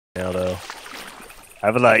now though. I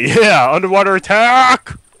was like, yeah, underwater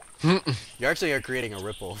attack. You actually are creating a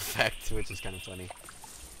ripple effect, which is kind of funny.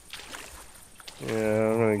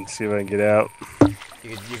 Yeah, I'm gonna see if I can get out.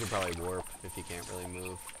 You could probably warp if you can't really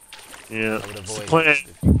move. Yeah, I would it's the avoid plan. it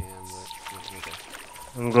if you can, but okay.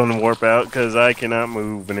 I'm gonna warp out because I cannot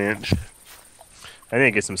move an inch. I need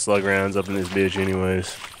to get some slug rounds up in this bitch,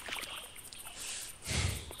 anyways.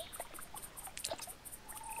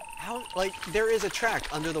 How, like, there is a track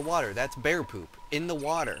under the water. That's bear poop in the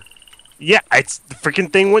water. Yeah, it's the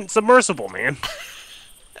freaking thing went submersible, man.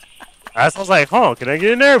 I was like, huh, can I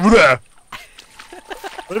get in there? Would have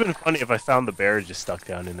been funny if I found the bear just stuck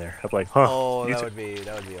down in there. I'm like, huh. Oh, that would be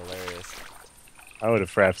hilarious. I would have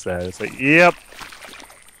frapped that. It's like, yep,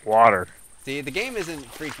 water. See, the game isn't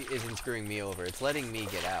screwing me over. It's letting me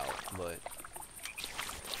get out, but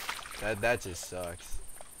that just sucks.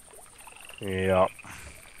 Yep.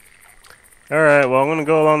 Alright, well, I'm gonna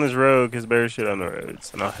go along this road because bears shit on the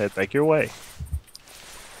roads, and I'll head back your way.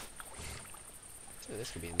 So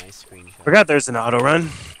this could be a nice screenshot. Forgot there's an auto run.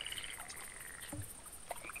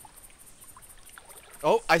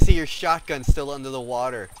 Oh, I see your shotgun still under the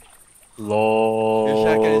water. Lol. Your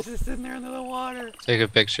shotgun is just sitting there under the water. Take a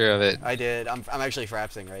picture of it. I did. I'm actually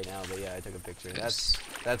frapsing right now, but yeah, I took a picture.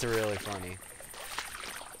 That's really funny.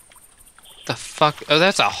 The fuck? Oh,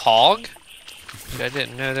 that's a hog? I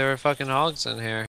didn't know there were fucking hogs in here.